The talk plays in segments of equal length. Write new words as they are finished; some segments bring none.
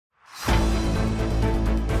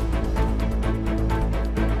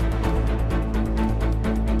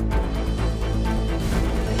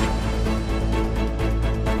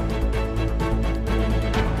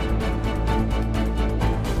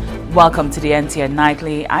Welcome to the NTN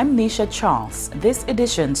Nightly. I'm Nisha Charles. This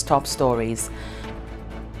edition's top stories.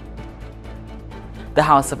 The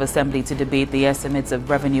House of Assembly to debate the estimates of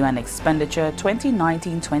revenue and expenditure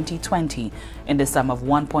 2019-2020 in the sum of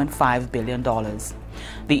 $1.5 billion. The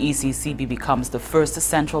ECCB becomes the first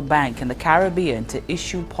central bank in the Caribbean to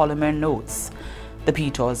issue polymer notes. The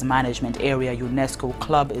Piton Management Area UNESCO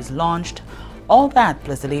Club is launched. All that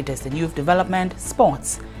plus the latest in youth development,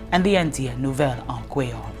 sports, and the NTN Nouvelle en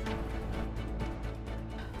Creole.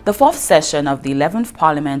 The fourth session of the 11th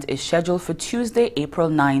Parliament is scheduled for Tuesday, April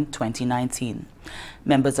 9, 2019.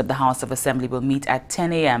 Members of the House of Assembly will meet at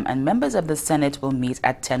 10 a.m. and members of the Senate will meet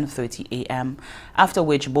at 10:30 a.m., after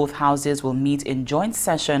which both houses will meet in joint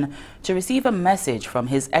session to receive a message from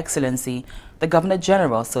His Excellency, the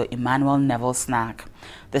Governor-General Sir Emmanuel Neville Snack.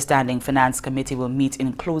 The Standing Finance Committee will meet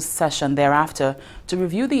in closed session thereafter to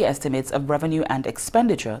review the estimates of revenue and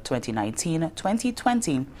expenditure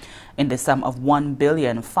 2019-2020 in the sum of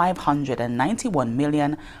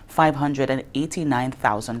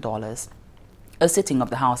 $1,591,589,000. A sitting of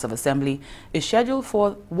the House of Assembly is scheduled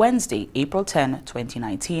for Wednesday, April 10,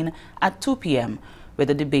 2019 at 2 p.m., where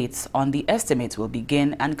the debates on the estimates will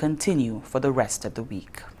begin and continue for the rest of the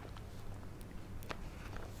week.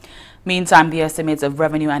 Meantime, the estimates of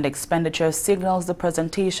revenue and expenditure signals the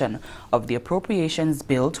presentation of the Appropriations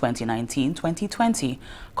Bill 2019-2020,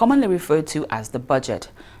 commonly referred to as the budget.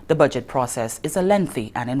 The budget process is a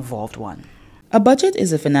lengthy and involved one. A budget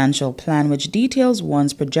is a financial plan which details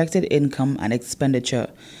one's projected income and expenditure.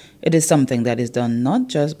 It is something that is done not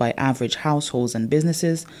just by average households and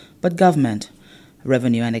businesses, but government.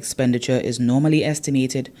 Revenue and expenditure is normally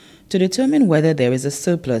estimated to determine whether there is a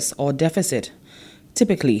surplus or deficit.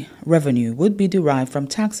 Typically, revenue would be derived from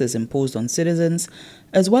taxes imposed on citizens,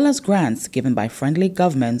 as well as grants given by friendly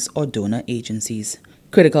governments or donor agencies.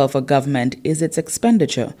 Critical for government is its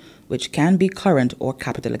expenditure, which can be current or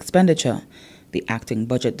capital expenditure. The acting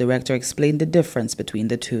budget director explained the difference between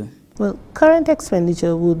the two. Well, current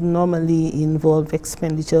expenditure would normally involve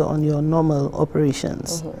expenditure on your normal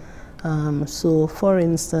operations. So, for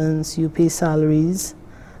instance, you pay salaries,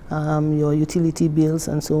 your utility bills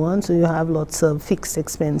and so on. So you have lots of fixed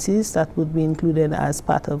expenses that would be included as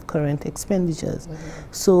part of current expenditures.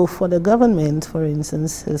 So for the government, for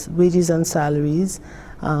instance, wages and salaries,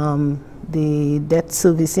 the debt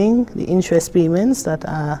servicing, the interest payments that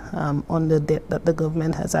are on the debt that the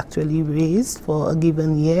government has actually raised for a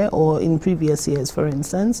given year or in previous years, for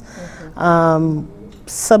instance.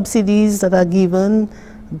 Subsidies that are given,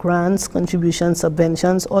 grants, contributions,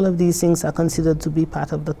 subventions, all of these things are considered to be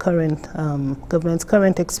part of the current government's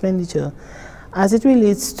current expenditure. As it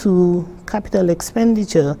relates to capital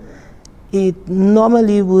expenditure, it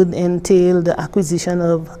normally would entail the acquisition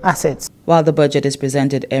of assets. While the budget is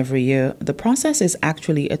presented every year, the process is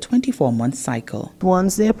actually a 24-month cycle.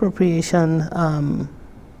 Once the appropriation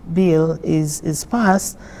bill is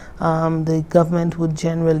passed, the government would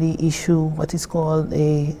generally issue what is called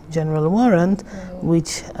a general warrant,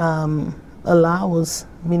 which allows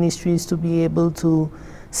ministries to be able to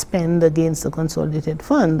spend against the consolidated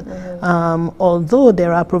fund, although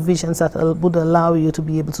there are provisions that would allow you to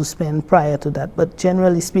be able to spend prior to that. But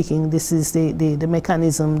generally speaking, this is the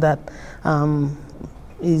mechanism that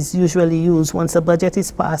is usually used. Once the budget is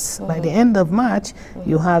passed by the end of March,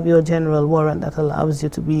 you have your general warrant that allows you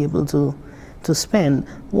to be able to spend.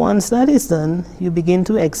 Once that is done, you begin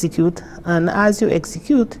to execute, and as you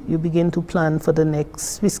execute, you begin to plan for the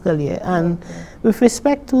next fiscal year. And with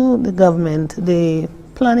respect to the government, the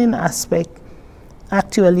planning aspect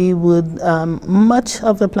actually would, much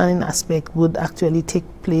of the planning aspect would actually take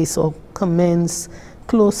place or commence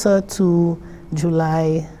closer to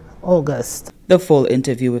July, August. The full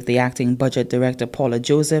interview with the acting budget director, Paula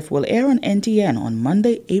Joseph, will air on NTN on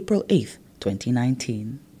Monday, April 8th,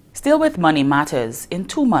 2019. Still with money matters, in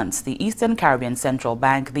 2 months, the Eastern Caribbean Central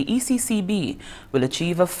Bank, the ECCB, will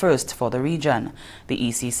achieve a first for the region. The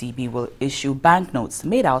ECCB will issue banknotes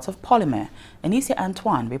made out of polymer. Anicia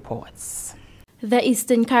Antoine reports. The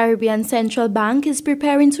Eastern Caribbean Central Bank is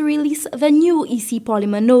preparing to release the new EC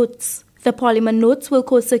polymer notes. The polymer notes will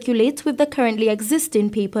co-circulate with the currently existing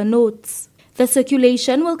paper notes. The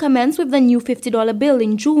circulation will commence with the new $50 bill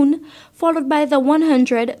in June, followed by the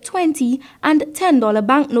 $100, $20, and $10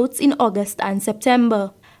 banknotes in August and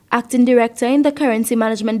September. Acting Director in the Currency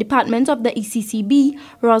Management Department of the ECCB,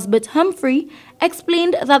 Rosbert Humphrey,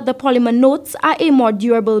 explained that the polymer notes are a more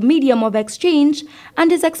durable medium of exchange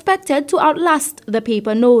and is expected to outlast the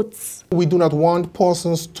paper notes. We do not want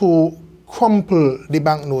persons to crumple the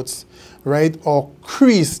banknotes, right, or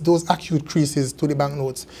crease those acute creases to the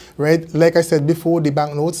banknotes, right? Like I said before, the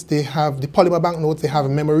banknotes, they have the polymer banknotes, they have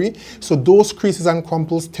memory, so those creases and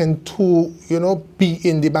crumples tend to, be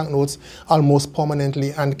in the banknotes almost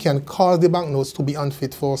permanently and can cause the banknotes to be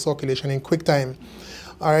unfit for circulation in quick time.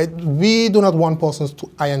 All right, we do not want persons to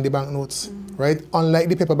iron the banknotes, right? Unlike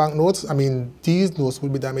the paper banknotes, I mean, these notes will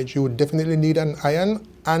be damaged. You would definitely need an iron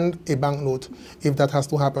and a banknote if that has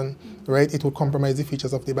to happen, right? It will compromise the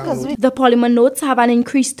features of the banknote. The polymer notes have an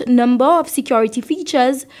increased number of security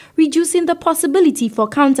features, reducing the possibility for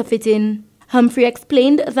counterfeiting. Humphrey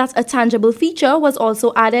explained that a tangible feature was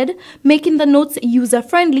also added, making the notes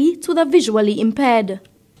user-friendly to the visually impaired.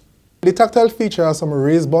 The tactile feature are some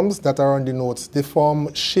raised bumps that are on the notes. They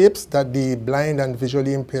form shapes that the blind and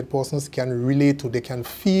visually impaired persons can relate to. They can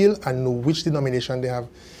feel and know which denomination they have,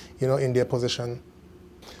 in their possession.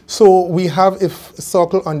 So we have a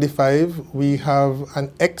circle on the 5, we have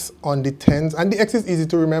an X on the 10s, and the X is easy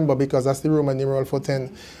to remember because that's the Roman numeral for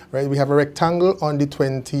 10, right? We have a rectangle on the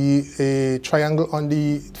 20, a triangle on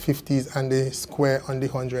the 50s, and a square on the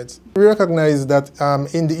 100s. We recognize that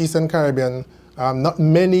in the Eastern Caribbean, not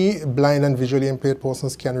many blind and visually impaired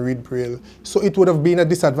persons can read Braille. So it would have been a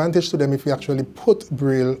disadvantage to them if we actually put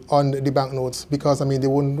Braille on the banknotes because, I mean, they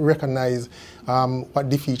wouldn't recognize what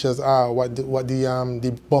the features are, what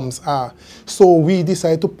the bumps are. So we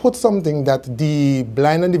decided to put something that the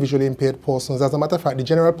blind and the visually impaired persons, as a matter of fact, the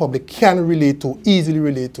general public can relate to, easily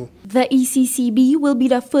relate to. The ECCB will be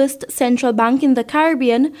the first central bank in the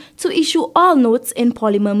Caribbean to issue all notes in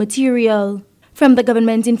polymer material. From the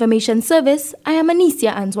Government Information Service, I am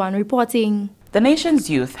Anicia Antoine reporting. The nation's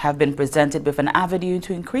youth have been presented with an avenue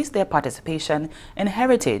to increase their participation in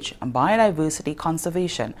heritage, biodiversity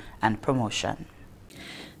conservation and promotion.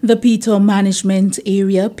 The Piton Management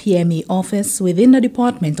Area PMA office within the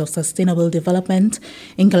Department of Sustainable Development,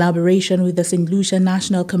 in collaboration with the St. Lucia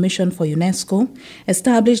National Commission for UNESCO,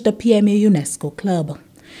 established the PMA UNESCO Club.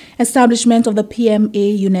 Establishment of the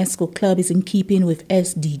PMA UNESCO Club is in keeping with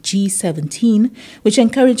SDG 17, which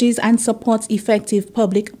encourages and supports effective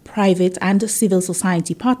public, private, and civil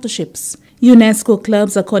society partnerships. UNESCO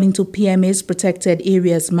clubs, according to PMA's Protected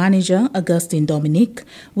Areas Manager, Augustine Dominic,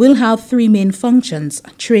 will have 3 main functions: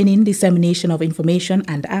 training, dissemination of information,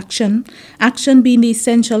 and action. Action being the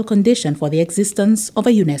essential condition for the existence of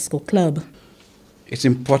a UNESCO club. It's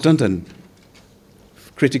important and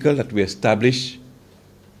critical that we establish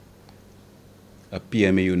a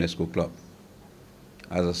PMA UNESCO Club.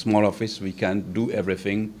 As a small office, we can't do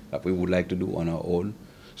everything that we would like to do on our own.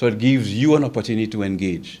 So it gives you an opportunity to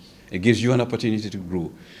engage. It gives you an opportunity to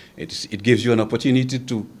grow. It gives you an opportunity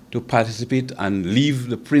to participate and live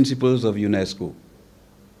the principles of UNESCO.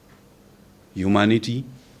 Humanity,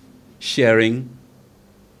 sharing,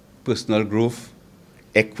 personal growth,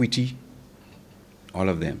 equity, all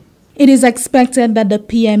of them. It is expected that the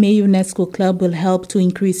PMA UNESCO Club will help to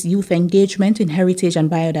increase youth engagement in heritage and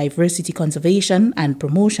biodiversity conservation and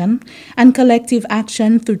promotion, and collective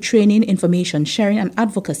action through training, information sharing, and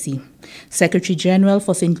advocacy. Secretary General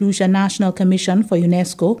for St. Lucia National Commission for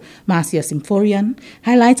UNESCO, Marcia Symphorian,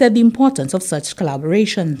 highlighted the importance of such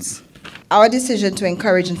collaborations. Our decision to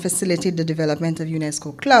encourage and facilitate the development of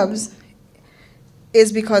UNESCO clubs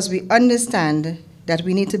is because we understand that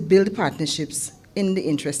we need to build partnerships in the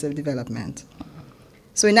interest of development.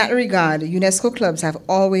 So in that regard, UNESCO clubs have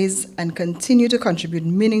always and continue to contribute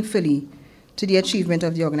meaningfully to the achievement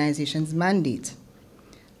of the organization's mandate.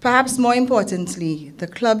 Perhaps more importantly, the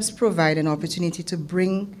clubs provide an opportunity to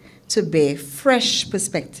bring to bear fresh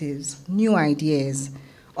perspectives, new ideas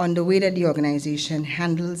on the way that the organization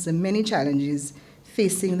handles the many challenges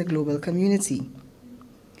facing the global community.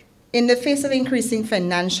 In the face of increasing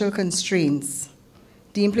financial constraints,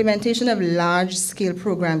 the implementation of large-scale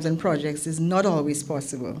programs and projects is not always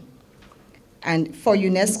possible. And for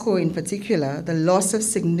UNESCO in particular, the loss of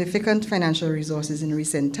significant financial resources in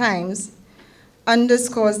recent times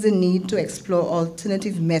underscores the need to explore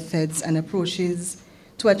alternative methods and approaches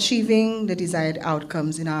to achieving the desired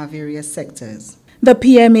outcomes in our various sectors. The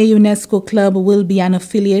PMA UNESCO Club will be an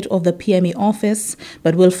affiliate of the PMA office,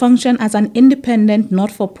 but will function as an independent,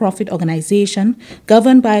 not-for-profit organization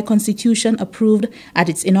governed by a constitution approved at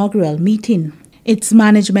its inaugural meeting. Its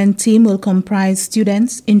management team will comprise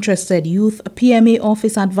students, interested youth, PMA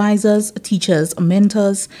office advisors, teachers,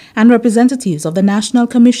 mentors, and representatives of the National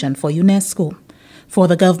Commission for UNESCO. For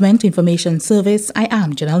the Government Information Service, I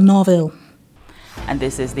am Janelle Norville. And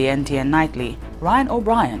this is the NTN Nightly. Ryan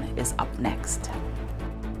O'Brien is up next.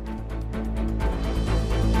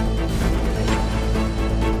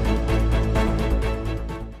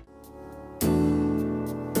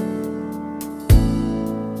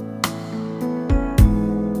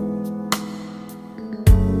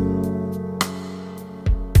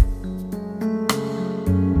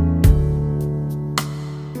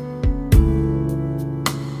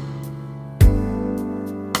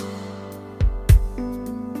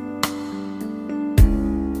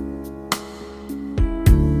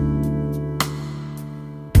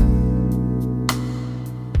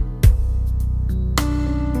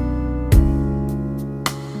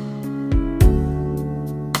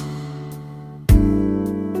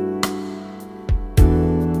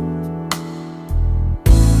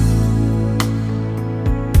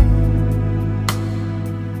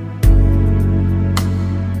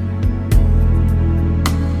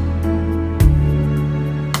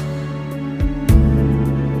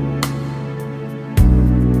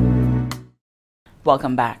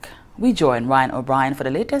 Welcome back. We join Ryan O'Brien for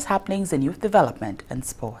the latest happenings in youth development and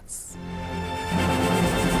sports.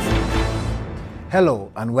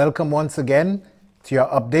 Hello and welcome once again to your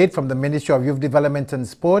update from the Ministry of Youth Development and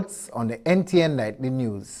Sports on the NTN Nightly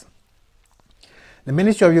News. The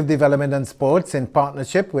Ministry of Youth Development and Sports, in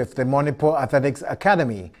partnership with the Manipur Athletics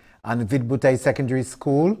Academy and Vidbutai Secondary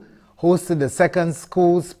School, hosted the second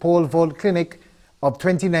school's pole vault clinic of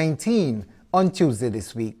 2019 on Tuesday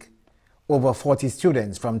this week. Over 40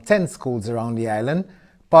 students from 10 schools around the island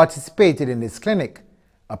participated in this clinic,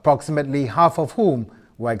 approximately half of whom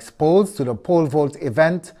were exposed to the pole vault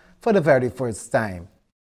event for the very first time.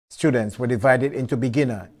 Students were divided into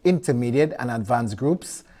beginner, intermediate and advanced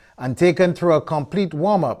groups and taken through a complete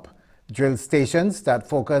warm-up, drill stations that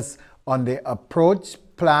focus on the approach,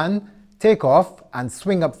 plan, takeoff and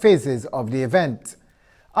swing-up phases of the event.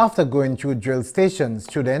 After going through drill stations,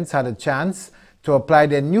 students had a chance to apply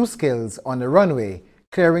their new skills on the runway,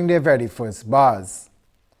 clearing their very first bars.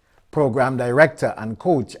 Program Director and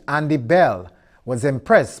Coach Andy Bell was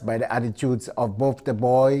impressed by the attitudes of both the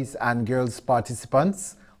boys and girls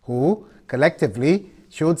participants, who, collectively,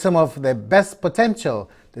 showed some of the best potential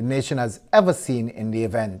the nation has ever seen in the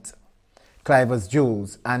event. Cliver's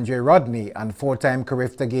Jules, Andre Rodney, and four-time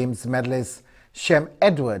Carifta Games medalist Shem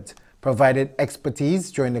Edward provided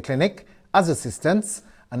expertise during the clinic as assistants,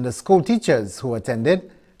 and the school teachers who attended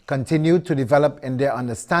continued to develop in their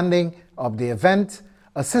understanding of the event,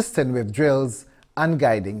 assisting with drills and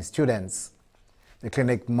guiding students. The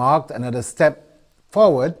clinic marked another step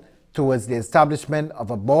forward towards the establishment of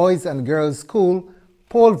a boys and girls school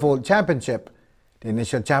pole vault championship. The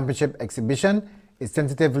initial championship exhibition is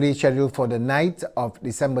tentatively scheduled for the night of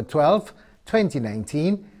December 12,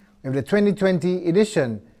 2019, with the 2020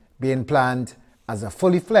 edition being planned as a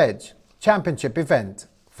fully fledged championship event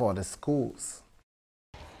for the schools.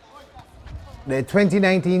 The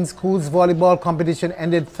 2019 schools volleyball competition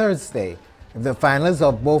ended Thursday with the finals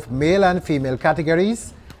of both male and female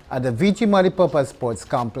categories at the Vichy Multipurpose Sports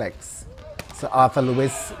Complex. Sir Arthur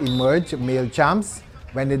Lewis emerged male champs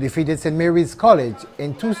when they defeated St. Mary's College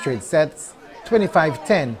in 2 straight sets,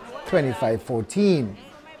 25-10, 25-14.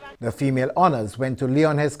 The female honors went to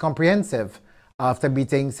Leon Hess Comprehensive after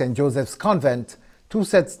beating St. Joseph's Convent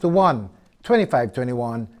 2-1,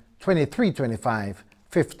 25-21, 23-25,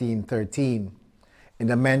 15-13. In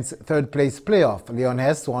the men's third place playoff, Leon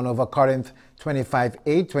Hess won over Corinth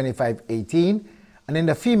 25-8, 25-18, and in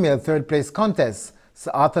the female third place contest, Sir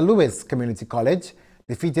Arthur Lewis Community College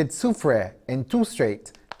defeated Soufriere in 2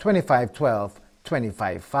 straight, 25-12,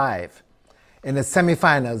 25-5. In the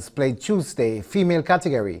semi-finals played Tuesday, female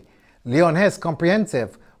category, Leon Hess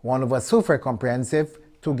Comprehensive won over Soufriere Comprehensive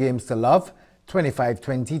 2-0,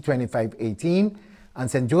 25-20, 25-18, and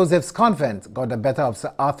St. Joseph's Convent got the better of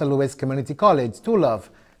Sir Arthur Lewis Community College 2-0,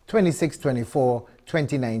 26-24,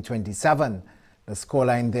 29-27. The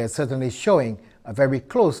scoreline there certainly showing a very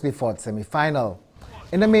closely fought semi-final.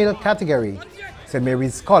 In the male category, St.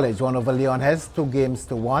 Mary's College won over Leon Hess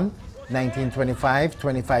 2-1, 19-25,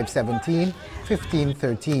 25-17,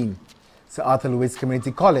 15-13. Sir Arthur Lewis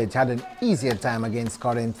Community College had an easier time against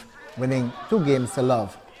Corinth, winning 2-0,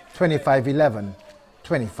 25-11,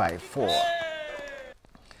 25-4.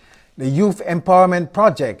 The Youth Empowerment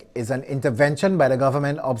Project is an intervention by the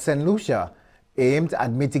government of St. Lucia aimed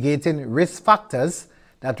at mitigating risk factors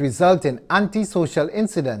that result in antisocial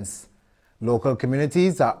incidents. Local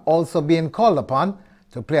communities are also being called upon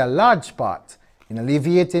to play a large part in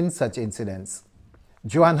alleviating such incidents.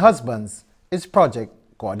 Joanne Husbands is project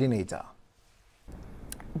coordinator.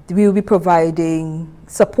 We will be providing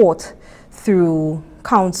support through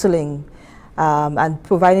counseling and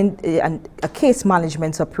providing a case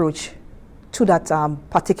management approach to that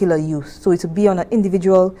particular youth. So it will be on an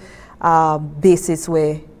individual basis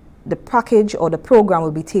where the package or the program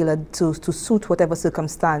will be tailored to suit whatever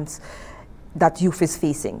circumstance that youth is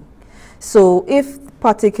facing. So if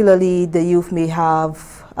particularly the youth may have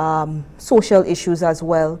social issues as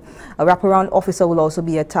well, a wraparound officer will also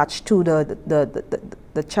be attached to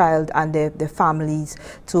the child and their families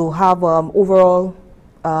to have overall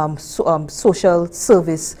social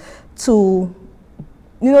service to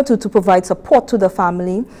provide support to the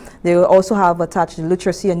family. They will also have attached the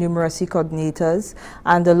literacy and numeracy coordinators,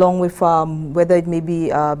 and along with whether it may be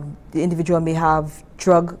the individual may have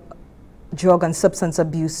drug and substance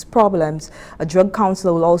abuse problems, a drug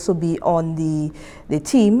counselor will also be on the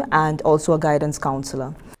team, and also a guidance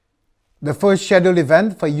counselor. The first scheduled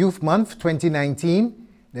event for Youth Month 2019,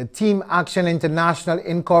 the Team Action International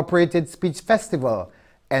Incorporated Speech Festival,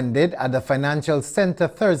 ended at the Financial Center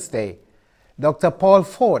Thursday. Dr. Paul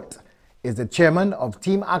Fort is the chairman of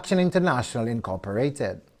Team Action International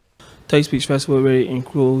Incorporated. Thai Speech Festival really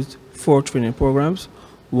includes 4 training programs: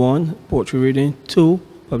 1, poetry reading; 2,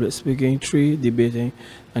 public speaking; 3, debating;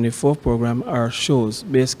 and the 4th program are shows,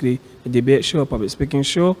 basically a debate show, a public speaking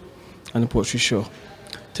show, and a poetry show.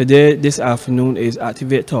 Today, this afternoon, is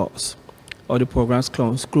Activate Talks. All the programs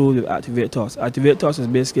conclude with Activate Talks. Activate Talks is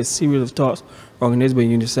basically a series of talks organized by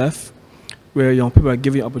UNICEF, where young people are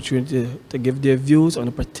given the opportunity to give their views on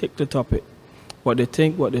a particular topic, what they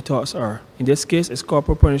think, what their thoughts are. In this case, it's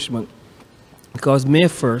corporal punishment, because May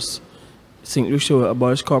 1st, St. Lucia will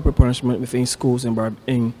abolish corporal punishment within schools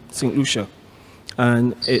in St. Lucia.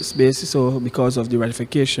 And it's basically so because of the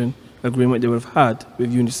ratification agreement they would have had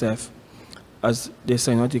with UNICEF as they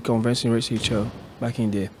signed out the Convention on Rights of the Child back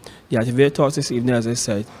in there. The Activate Talks this evening, as I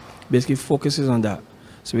said, basically focuses on that.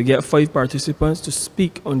 So we get 5 participants to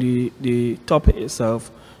speak on the topic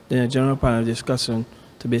itself, then a general panel discussion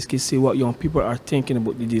to basically see what young people are thinking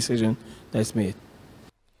about the decision that's made.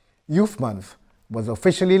 Youth Month was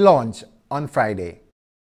officially launched on Friday.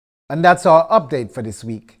 And that's our update for this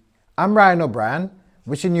week. I'm Ryan O'Brien,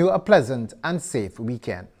 wishing you a pleasant and safe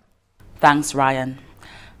weekend. Thanks, Ryan.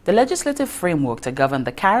 The legislative framework to govern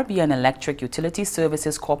the Caribbean Electric Utility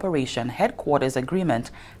Services Corporation Headquarters Agreement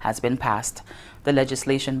has been passed. The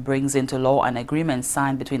legislation brings into law an agreement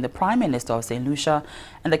signed between the Prime Minister of St. Lucia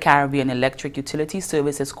and the Caribbean Electric Utility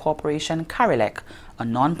Services Corporation, CARILEC, a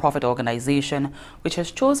non-profit organization which has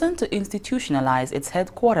chosen to institutionalize its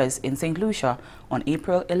headquarters in St. Lucia on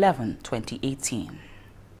April 11, 2018.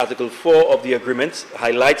 Article 4 of the agreement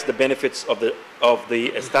highlights the benefits of the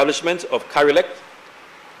establishment of CARILEC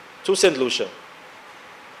to St. Lucia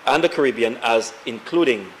and the Caribbean, as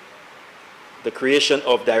including the creation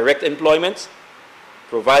of direct employment,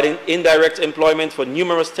 providing indirect employment for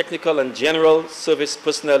numerous technical and general service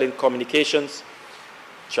personnel in communications,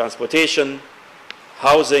 transportation,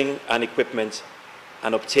 housing and equipment,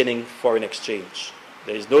 and obtaining foreign exchange.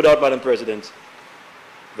 There is no doubt, Madam President,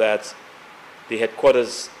 that the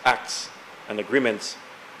Headquarters Act and Agreement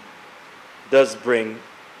does bring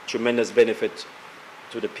tremendous benefit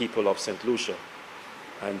to the people of St. Lucia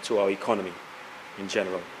and to our economy in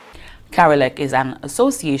general. CARILEC is an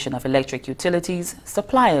association of electric utilities,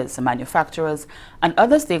 suppliers, manufacturers, and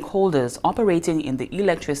other stakeholders operating in the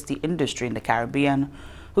electricity industry in the Caribbean,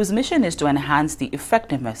 whose mission is to enhance the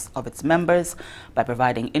effectiveness of its members by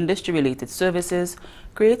providing industry-related services,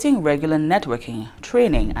 creating regular networking,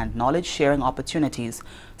 training, and knowledge-sharing opportunities,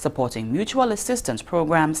 supporting mutual assistance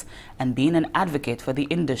programs, and being an advocate for the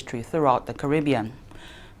industry throughout the Caribbean.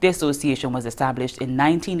 The association was established in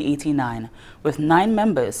 1989 with 9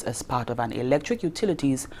 members as part of an electric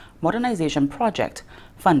utilities modernization project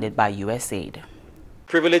funded by USAID.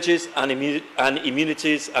 Privileges and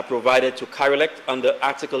immunities are provided to CARILEC under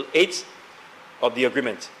Article 8 of the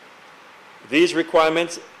agreement. These require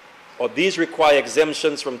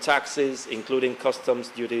exemptions from taxes, including customs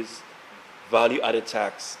duties, value-added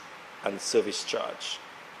tax, and service charge.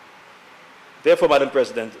 Therefore, Madam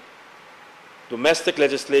President, domestic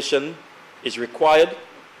legislation is required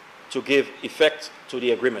to give effect to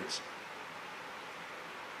the agreement.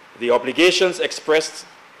 The obligations expressed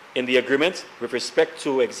in the agreement with respect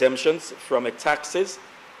to exemptions from taxes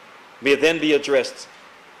may then be addressed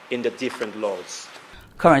in the different laws.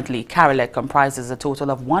 Currently, CARILEC comprises a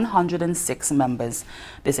total of 106 members.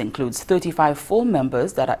 This includes 35 full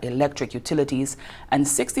members that are electric utilities and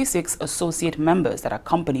 66 associate members that are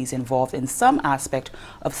companies involved in some aspect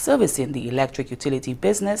of servicing the electric utility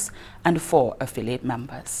business, and 4 affiliate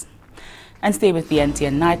members. And stay with the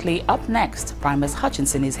NTN Nightly. Up next, Primus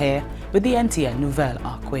Hutchinson is here with the NTN Nouvelle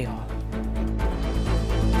en Creole.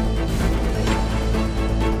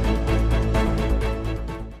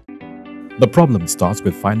 The problem starts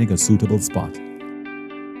with finding a suitable spot.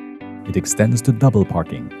 It extends to double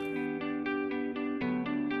parking.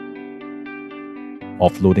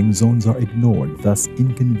 Offloading zones are ignored, thus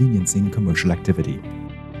inconveniencing commercial activity.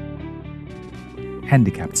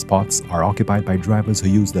 Handicapped spots are occupied by drivers who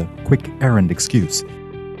use the quick errand excuse.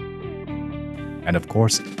 And of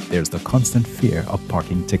course, there's the constant fear of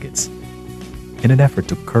parking tickets. In an effort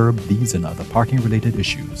to curb these and other parking-related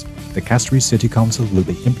issues, the Castries City Council will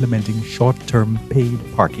be implementing short-term paid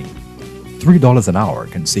parking. $3 an hour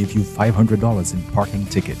can save you $500 in parking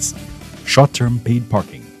tickets. Short-term paid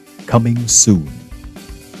parking, coming soon.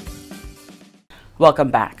 Welcome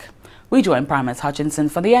back. We join Primus Hutchinson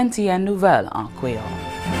for the NTN Nouvelle en Creole.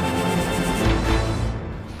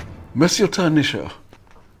 Monsieur Tarnisha,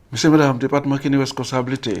 Monsieur Madame, département qui nous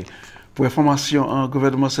responsabilité pour information en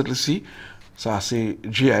gouvernement cette-ci, ça c'est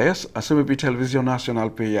GIS, ACMP Télévision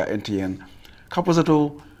Nationale pays NTN.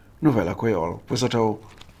 Kapozato nouvelle créole. Présenteur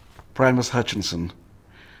Primus Hutchinson.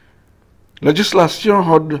 Législation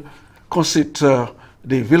hod consiste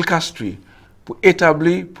de vilcastri pour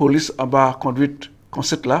établir police en bas conduite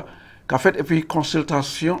concept là qu'a fait et puis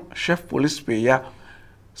consultation chef police PIA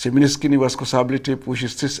c'est ministre qui a responsabilité pour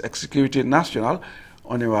justice et sécurité nationale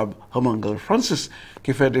honorable Homangal Francis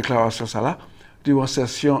qui fait déclaration ça là durant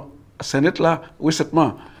session Sénat là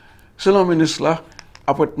récemment selon le ministre là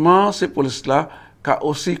apparemment ces police là qu'a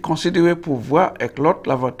aussi considéré pouvoir avec l'autre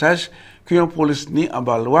l'avantage qu'il y a une police ni en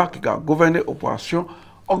bas loi qui a gouverné opération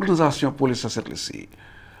organisation police à cette liste.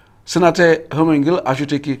 Sénateur Homangal a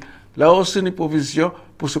ajouté que là aussi une provision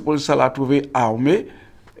pour ce police là trouver armé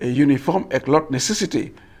et uniforme avec l'autre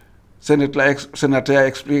nécessité. Sénateur a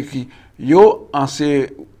expliqué que yo en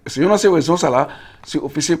ces raisons ça là si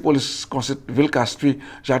officier police conseil Vilcastri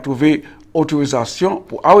j'ai trouvé autorisation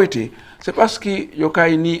pour arrêter c'est parce que yo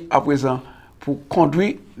kaini à présent pour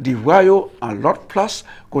conduire des voyous en l'autre place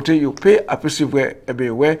côté yo peut apercevoir et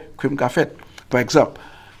bien ouais crime qu'a fait par exemple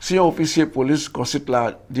si un officier police consiste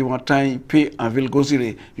là durant temps il paie en ville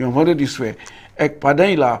Gozile il vendredi soir et pendant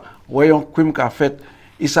il a voyons crime qu'a fait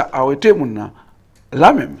il s'est arrêté moun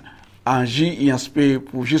là même en J il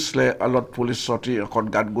pour juste là à l'autre police sortir encore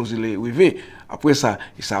garde Gozile arrivé après ça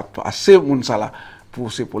il s'est passé moun ça là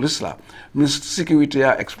pour ces polices là ministre sécurité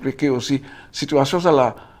a expliqué aussi situation ça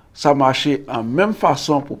là ça marchait en même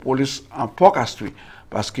façon pour police en Port-Castries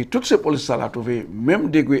parce que toutes ces polices là trouvé même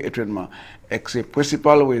degré d'étraitement et c'est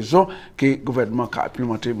principale raison que le gouvernement a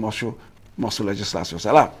implémenté morceau législation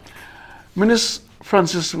ça là ministre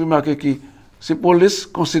Francis remarqué que ces polices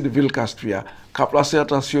conseil de Vilcastri a placé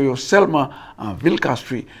attention seulement en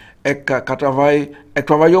Vilcastri et travaille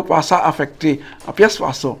pas ça affecté en pièce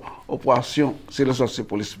façon opération c'est le ces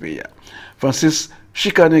polices pays Francis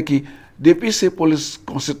chicane qui depuis ces polices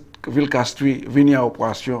conseil Vilcastri venir à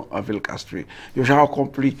opération en Vilcastri ils ont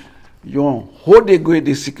accompli un haut degré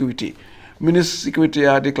de sécurité. Le ministre de la Sécurité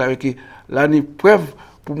a déclaré que l'année preuve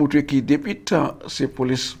pour montrer que depuis tant ces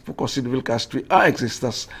polices pour considérer Vilcastri en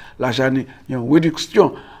existence, la journée il y a une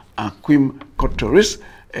réduction en crime contre terroristes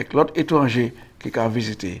et l'autre étranger qui a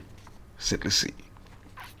visité cette lycée.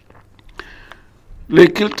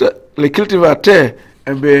 Les cultivateurs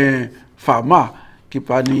et bien pharma qui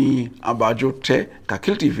pas ni en bas de terre qu'a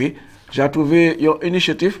cultivé, j'ai trouvé une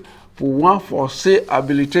initiative pour renforcer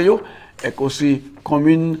l'habilité et aussi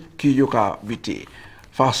commune qui y a habité.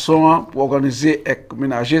 Façon pour organiser et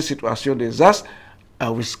ménager situation des désastres à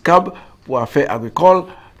risquable pour affaires agricoles,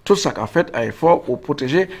 tout ça qu'a fait un effort pour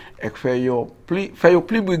protéger et faire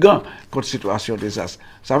plus brigand contre situation des désastres.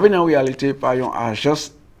 Ça vient en réalité par une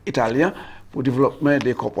agence italienne pour développement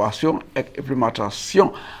des corporations et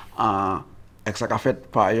implémentation et ça qu'a fait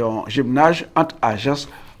par un gymnase entre agences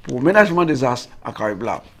pour ménagement des désastres à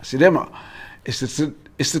Caribla. Sidema, Institut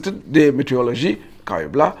de météorologie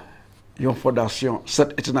Caribla, une fondation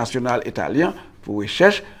Centre international italien pour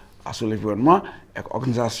recherche sur l'environnement et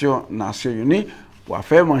l'Organisation des Nations Unies pour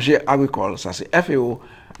faire manger agricole. Ça c'est FAO,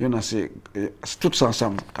 c'est tout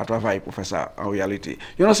ensemble qui travaillent pour faire ça en réalité.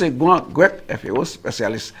 C'est grand grec FAO,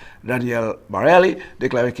 spécialiste Daniel Barelli,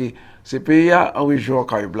 déclaré que ces pays en région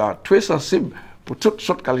Caribla très sensibles pour toute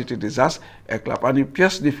sorte de qualité de désastre et que la pas une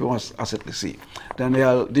pièce de différence à cette lycée.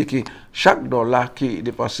 Daniel dit que chaque dollar qui est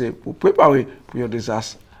dépensé pour préparer pour un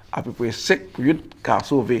désastre à peu près 5 pour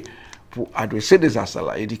sauver pour adresser des désastres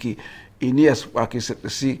là. Il dit qu'il n'y a pas que cette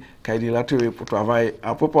lycée qui est l'intérêt pour travailler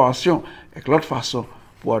en préparation et l'autre façon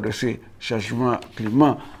pour adresser le changement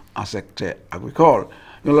climat en secteur agricole.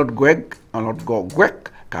 Un autre grec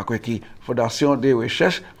qui a créé fondation de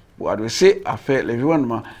recherche pour adresser affaires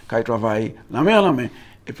l'environnement qui travaille la main en la main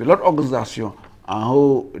et puis l'autre organisation en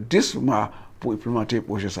haut 10 mois pour implémenter le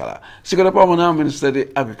projet ça là. Si que le département ministère de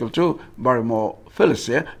l'Agriculture Barrymore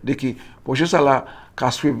Félicien dit que le projet ça là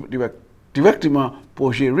qui suit directement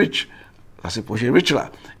projet RICH. C'est projet RICH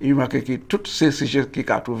là. Il marque que tous ces sujets qui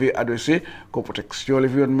a trouvé adressés comme protection de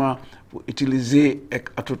l'environnement pour utiliser et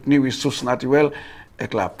entretenir les ressources naturelles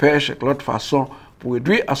avec la pêche et l'autre façon pour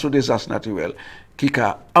réduire à ce désastre naturel qui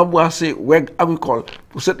a embrassé WEG agricole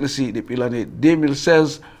pour cette lycée depuis l'année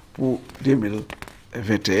 2016 pour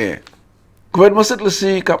 2021. Le gouvernement cette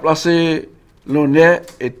lycée a placé l'honneur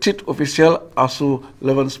et titre officiel à sous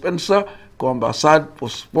Leven Spencer comme ambassade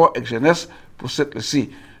pour sport et jeunesse pour cette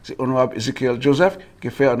lycée. C'est honorable Ezekiel Joseph qui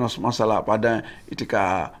fait annoncement ça là pendant qu'il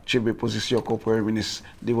a chébé position comme Premier ministre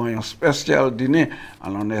devant un spécial dîner à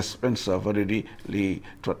l'honneur Spencer vendredi le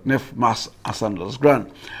 39 mars à Sandals Grand.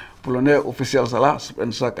 Pour l'honneur officiel ça là,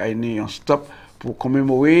 Spencer a mis un stop pour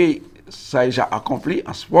commémorer ça déjà accompli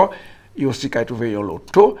en sport aussi kay trouver yon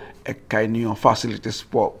loto et kay ni yon facilité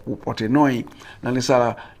sport pour porter noi dans les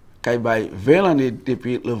sala kay bay 20 années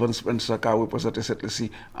depuis le Van Spencer ka représenter cette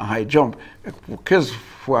ici en high jump et pour 15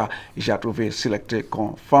 fois il a trouvé sélecté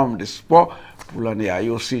comme femme de sport pour l'année a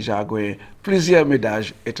aussi j'ai gagné plusieurs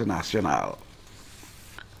médailles internationales.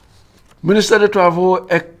 Ministère des Travaux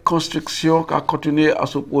et Construction a continué à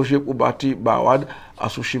ce projet pour bâtir Bawad à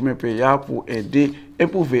ce chemin payant pour aider et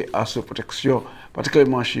improuver à ce protection,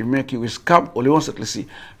 particulièrement chemin qui risquable au Léon cette ici.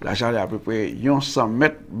 L'argent est à peu près 100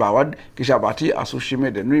 mètres Bawad qui a bâti à ce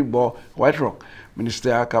chemin de nuit bord White Rock.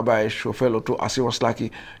 Ministère a chauffeur l'auto assurance là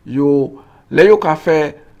qui yo les yo ka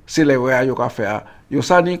fait c'est les ouais yo ka faire yo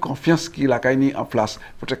ça ni confiance qu'il a mis en place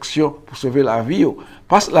protection pour sauver la vie yo.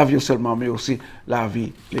 Pas la vie seulement mais aussi la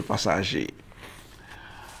vie des passagers.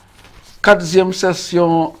 4e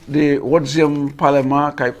session de 8e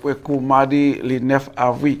parlement qui est mardi le 9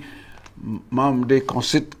 avril. Membres de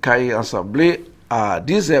conseil qui assemblé à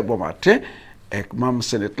 10h bon matin et membres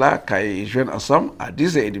sénat là qui joignent ensemble à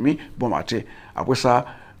 10h30 bon matin. Après ça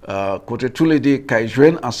côté tous les deux qui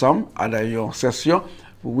joignent ensemble à une session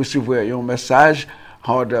pour recevoir un message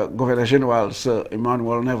du gouverneur général Sir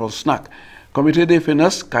Emmanuel Neville Snack. Comité des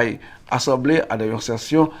finances qui assemblé à une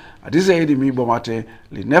session à 10h30 bon matin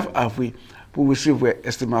le 9 avril pour recevoir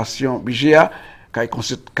estimation budget qui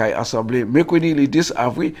assemblé mercredi le 10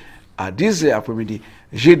 avril à 10h après-midi,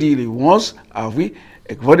 jeudi le 11 avril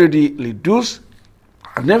et vendredi le 12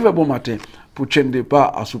 à 9h bon matin pour changer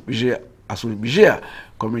départ à ce budget.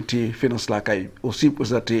 Comité finance là qui aussi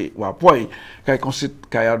présenté rapport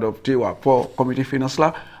qui a adopté rapport comité finance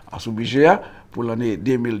là à ce budget pour l'année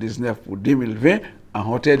 2019 pour 2020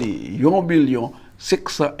 en hauteur de $1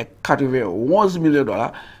 691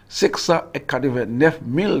 millions $689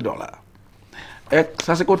 000. Et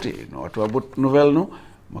ça c'est côté notre nouvelle nous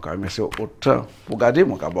je remercie autant pour garder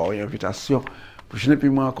mon avoir une invitation pour je ne puis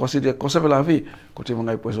moi considérer conserver la vie côté mon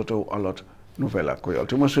présenter à l'autre nouvelle accueil.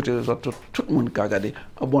 Tout le monde souhaite tout le monde qui a gardé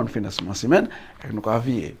un bon financement semaine et nous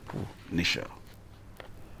avons pour Nisha.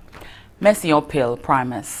 Merci Pil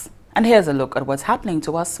Primus. And here's a look at what's happening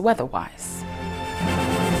to us weather-wise.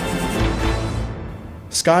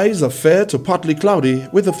 Skies are fair to partly cloudy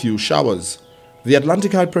with a few showers. The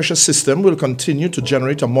Atlantic high pressure system will continue to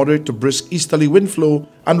generate a moderate to brisk easterly wind flow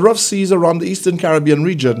and rough seas around the eastern Caribbean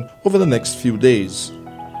region over the next few days.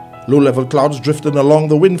 Low-level clouds drifting along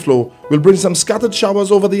the wind flow will bring some scattered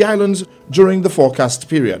showers over the islands during the forecast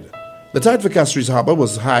period. The tide for Castries Harbour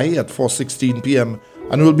was high at 4:16 p.m.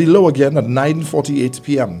 and will be low again at 9:48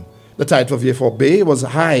 p.m. The tide for Vieux Bay was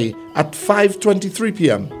high at 5:23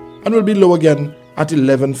 p.m. and will be low again at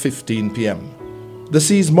 11:15 p.m. The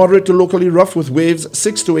seas moderate to locally rough with waves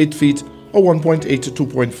 6 to 8 feet or 1.8 to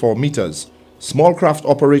 2.4 meters. Small craft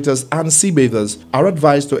operators and sea bathers are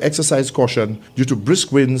advised to exercise caution due to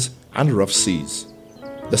brisk winds and rough seas.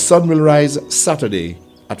 The sun will rise Saturday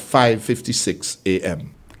at 5:56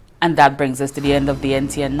 a.m. And that brings us to the end of the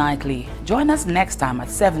NTN Nightly. Join us next time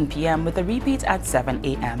at 7 p.m. with a repeat at 7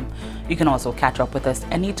 a.m. You can also catch up with us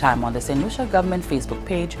anytime on the St. Lucia Government Facebook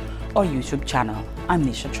page or YouTube channel. I'm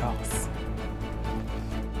Nisha Charles.